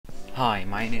Hi,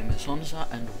 my name is Honza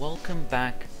and welcome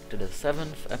back to the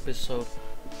 7th episode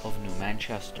of New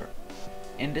Manchester.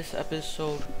 In this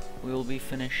episode we will be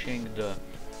finishing the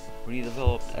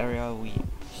redeveloped area we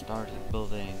started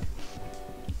building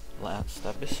last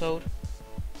episode,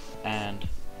 and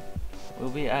we'll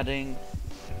be adding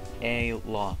a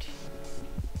lot.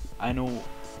 I know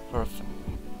perfect.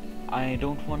 I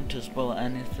don't want to spoil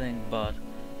anything, but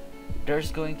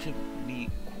there's going to be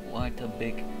quite a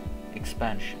big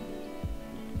expansion.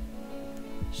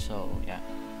 So yeah.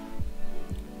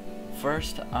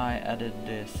 First I added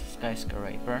this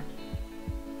skyscraper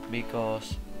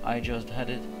because I just had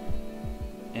it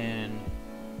in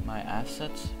my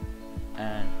assets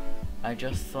and I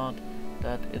just thought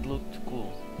that it looked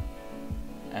cool.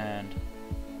 And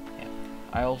yeah,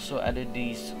 I also added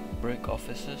these brick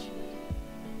offices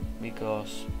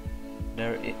because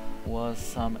there was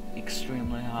some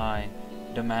extremely high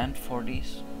demand for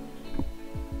these,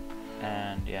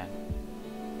 and yeah.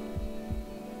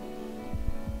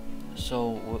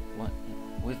 So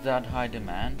with that high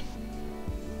demand,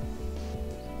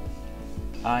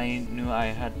 I knew I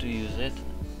had to use it,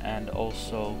 and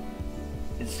also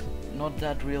it's not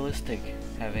that realistic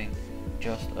having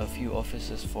just a few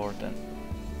offices for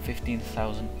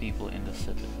 15,000 people in the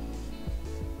city.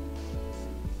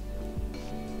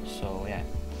 So yeah,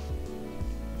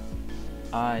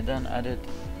 I then added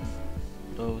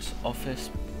those office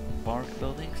park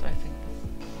buildings, I think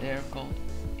they're called.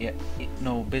 Yeah,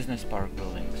 no, business park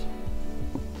buildings,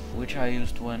 which I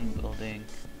used when building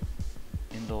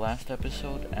in the last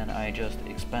episode, and I just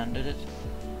expanded it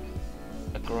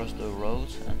across the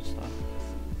roads and stuff.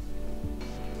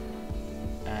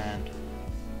 And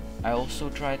I also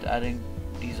tried adding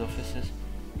these offices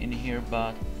in here,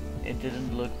 but it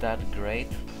didn't look that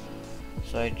great,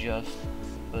 so I just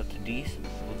put these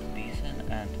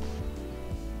in, and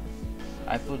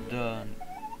I put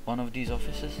one of these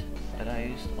offices that I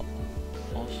used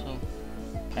also,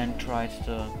 and tried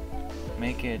to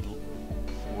make it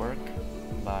work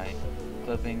by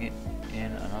clipping it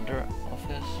in another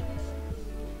office.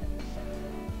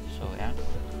 So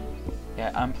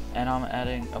yeah, I'm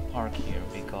adding a park here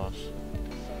because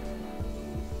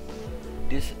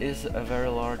this is a very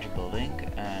large building,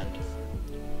 and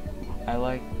I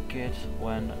like it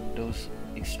when those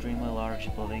extremely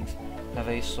large buildings have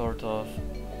a sort of,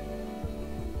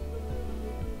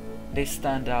 they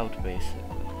stand out basically.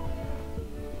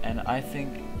 And I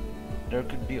think there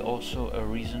could be also a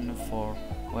reason for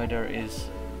why there is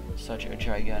such a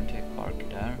gigantic park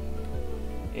there.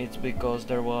 It's because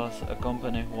there was a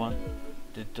company who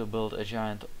wanted to build a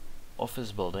giant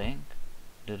office building,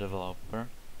 the developer,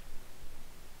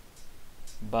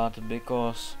 but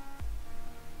because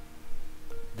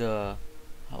the,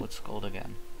 how it's called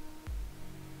again,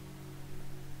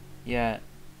 yeah,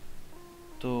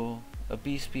 to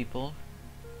appease people,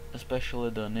 especially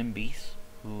the NIMBYs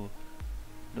who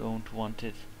don't want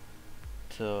it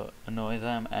to annoy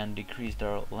them and decrease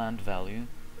their land value,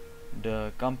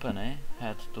 the company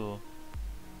had to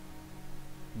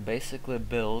basically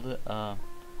build a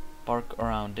park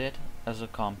around it as a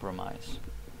compromise.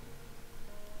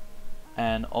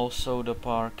 And also the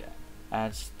park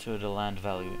adds to the land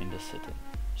value in the city.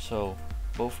 So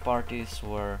both parties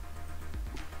were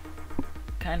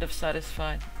kind of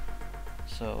satisfied.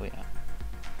 So yeah.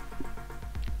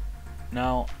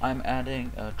 Now I'm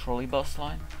adding a trolley bus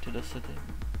line to the city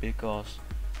because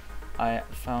I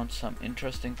found some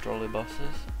interesting trolley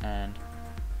buses, and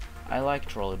I like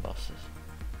trolley buses.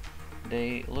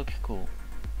 They look cool,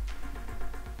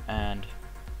 and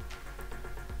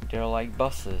they're like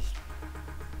buses,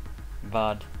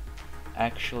 but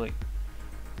actually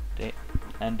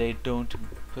they don't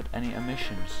put any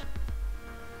emissions,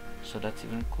 so that's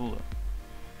even cooler.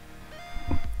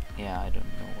 Yeah, I don't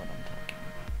know what I'm talking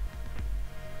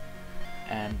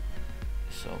about. And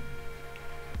so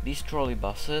these trolley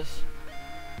buses,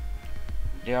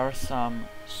 they are some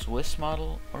Swiss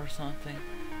model or something.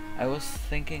 I'm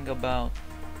thinking about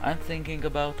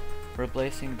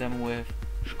replacing them with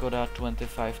Skoda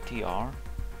 25 TR,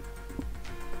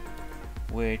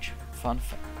 which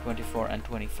 24 and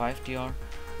 25 TR,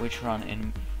 which run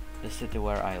in the city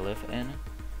where I live in.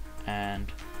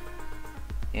 And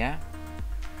yeah,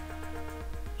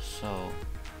 so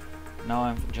now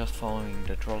I'm just following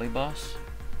the trolley bus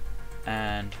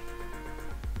and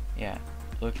yeah,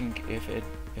 looking if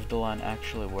the line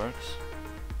actually works.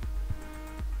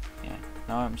 Yeah,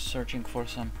 now I'm searching for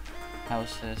some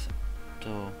houses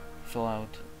to fill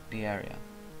out the area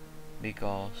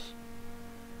because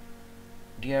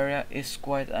the area is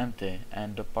quite empty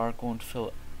and the park won't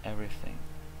fill everything,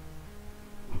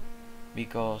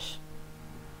 because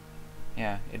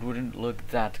yeah, it wouldn't look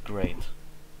that great.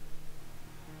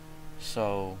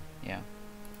 So yeah,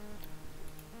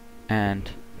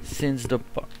 and since the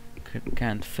park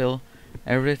can't fill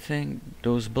everything,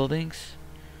 those buildings,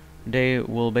 they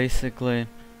will basically,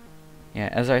 yeah,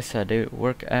 as I said, they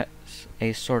work as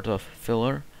a sort of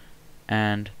filler,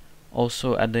 and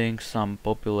also adding some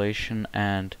population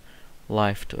and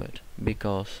life to it,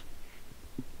 because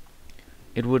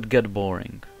it would get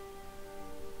boring.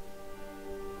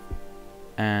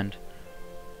 And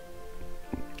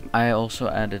I also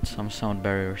added some sound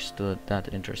barriers to that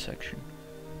intersection.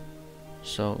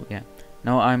 So yeah,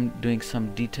 now I'm doing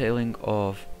some detailing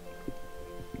of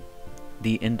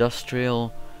the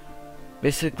industrial,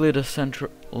 basically the central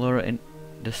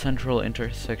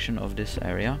intersection of this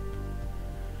area.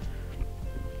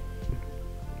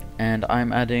 And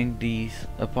I'm adding these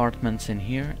apartments in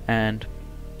here and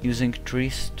using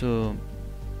trees to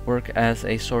work as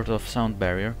a sort of sound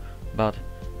barrier, but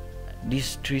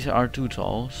these trees are too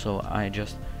tall, so I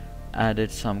just added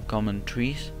some common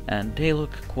trees and they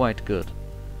look quite good.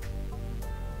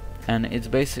 And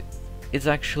it's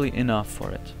actually enough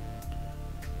for it.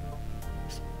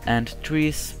 And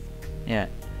trees, yeah,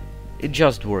 it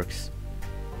just works.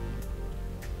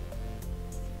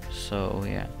 So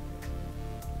yeah.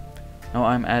 Now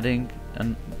I'm adding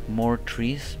more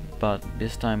trees, but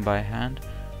this time by hand,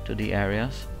 to the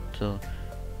areas to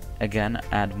again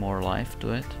add more life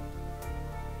to it.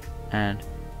 And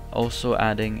also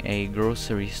adding a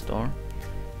grocery store,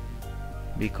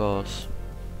 because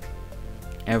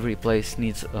every place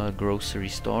needs a grocery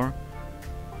store,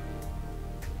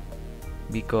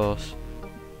 because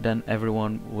then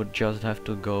everyone would just have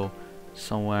to go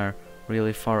somewhere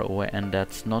really far away, and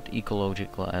that's not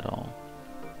ecological at all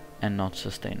and not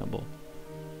sustainable.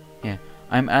 Yeah,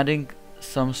 I'm adding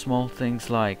some small things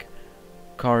like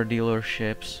car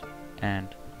dealerships and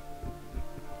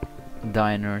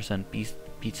diners and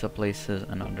pizza places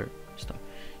and other stuff.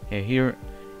 Yeah, here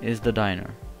is the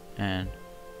diner, and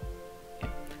yeah,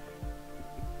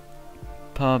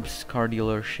 pubs, car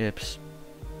dealerships,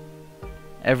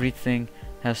 everything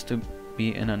has to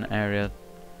be in an area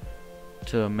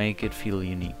to make it feel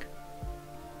unique.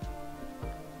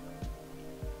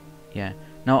 Yeah,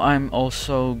 now I'm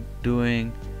also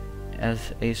doing,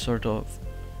 as a sort of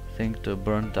thing to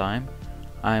burn time,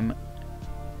 I'm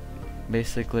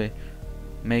basically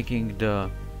making the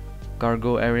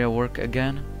cargo area work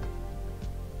again.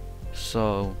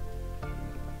 So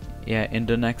yeah, in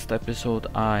the next episode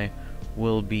I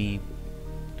will be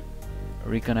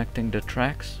reconnecting the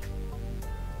tracks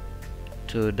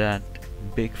to a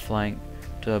big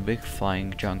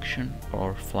flying junction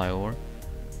or flyover.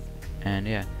 And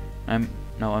yeah,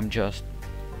 I'm just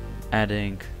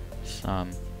adding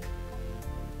some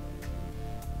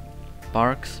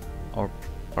parks or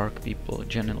park people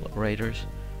generators,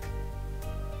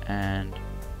 and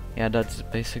yeah, that's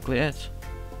basically it.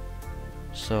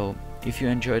 So if you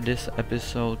enjoyed this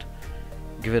episode,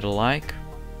 give it a like.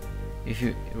 If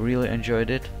you really enjoyed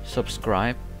it,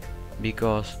 subscribe,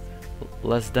 because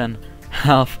less than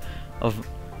half of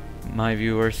my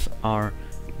viewers are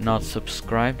not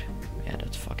subscribed. Yeah,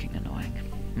 that's fucking annoying.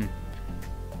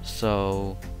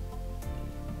 So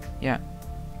yeah,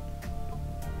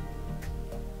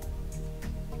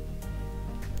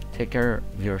 take care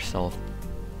of yourself,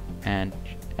 and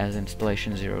as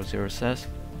installation 00 says,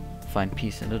 find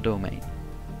peace in the domain.